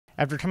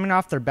After coming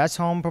off their best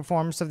home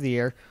performance of the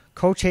year,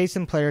 Coach Hayes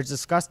and players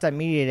discussed at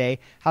Media Day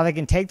how they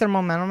can take their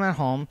momentum at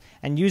home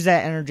and use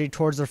that energy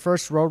towards their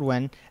first road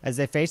win as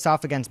they face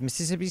off against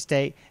Mississippi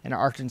State and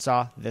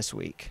Arkansas this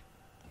week.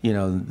 You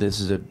know,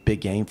 this is a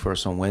big game for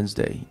us on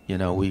Wednesday. You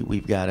know, we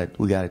got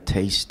to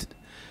taste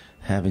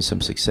having some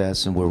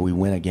success and where we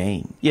win a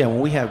game. Yeah, when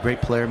we have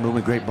great player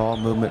movement, great ball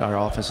movement, our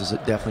offense is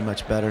definitely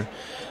much better.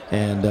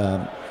 And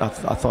I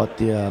thought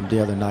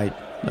the other night,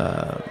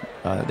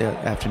 the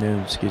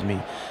afternoon,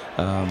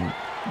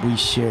 we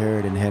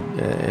shared and had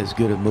as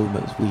good a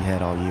movement as we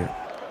had all year.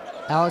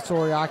 Alex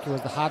Oriaki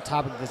was the hot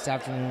topic this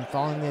afternoon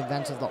following the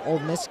events of the Ole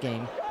Miss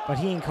game, but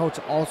he and Coach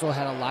also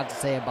had a lot to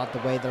say about the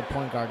way their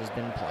point guard has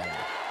been playing.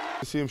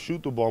 I see him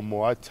shoot the ball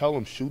more. I tell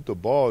him shoot the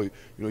ball. You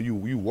know,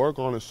 you work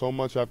on it so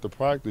much after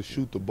practice.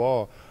 Shoot the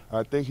ball.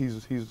 I think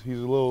he's a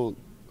little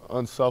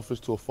unselfish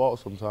to a fault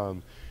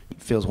sometimes. He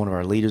feels one of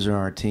our leaders on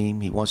our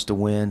team. He wants to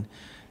win,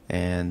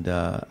 and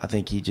I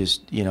think he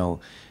just, you know,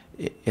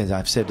 as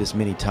I've said this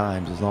many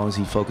times, as long as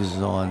he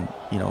focuses on,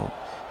 you know,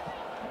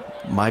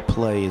 my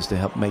play is to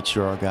help make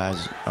sure our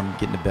guys, I'm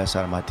getting the best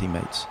out of my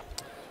teammates.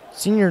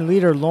 Senior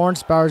leader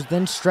Lawrence Bowers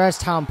then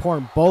stressed how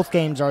important both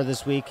games are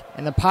this week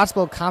and the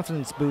possible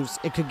confidence boost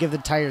it could give the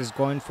Tigers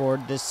going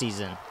forward this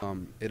season.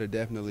 It'll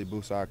definitely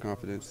boost our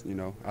confidence. You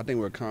know, I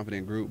think we're a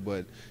confident group,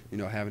 but, you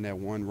know, having that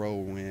one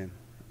road win,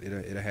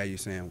 it'll have you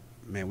saying,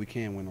 man, we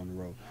can win on the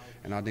road.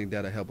 And I think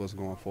that'll help us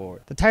going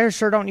forward. The Tigers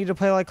sure don't need to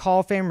play like Hall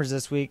of Famers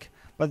this week,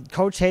 but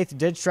Coach Hayes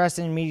did stress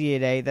in Media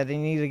Day that they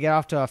need to get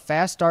off to a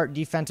fast start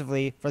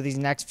defensively for these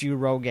next few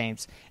road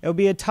games. It will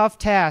be a tough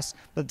task,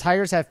 but the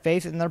Tigers have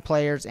faith in their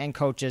players and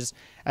coaches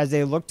as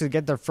they look to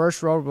get their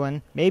first road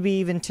win, maybe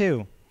even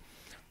two.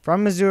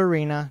 From Mizzou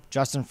Arena,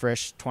 Justin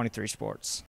Frisch, 23 Sports.